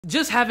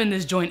Just having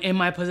this joint in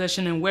my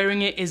possession and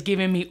wearing it is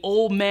giving me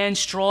old man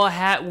straw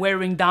hat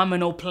wearing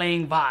domino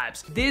playing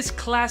vibes. This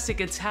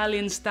classic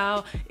Italian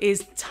style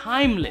is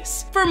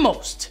timeless for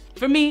most.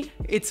 For me,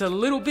 it's a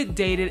little bit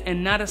dated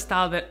and not a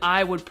style that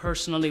I would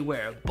personally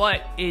wear,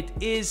 but it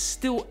is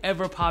still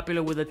ever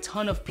popular with a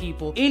ton of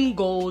people in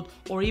gold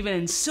or even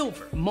in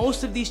silver.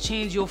 Most of these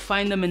chains, you'll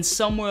find them in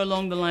somewhere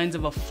along the lines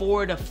of a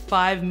 4 to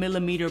 5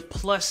 millimeter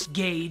plus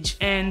gauge,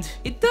 and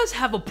it does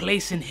have a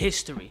place in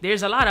history.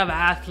 There's a lot of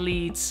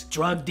athletes,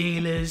 drug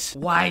dealers,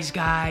 wise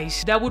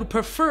guys that would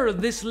prefer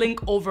this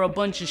link over a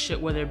bunch of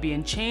shit, whether it be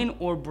in chain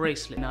or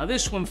bracelet. Now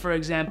this one, for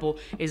example,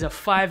 is a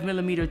 5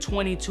 millimeter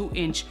 22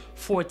 inch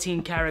 14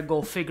 karat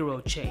gold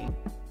Figaro chain.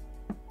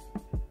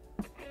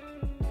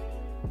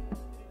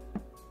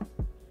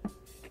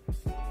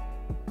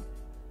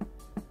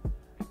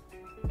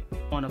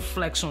 Want to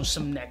flex on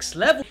some next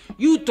level,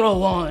 you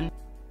throw on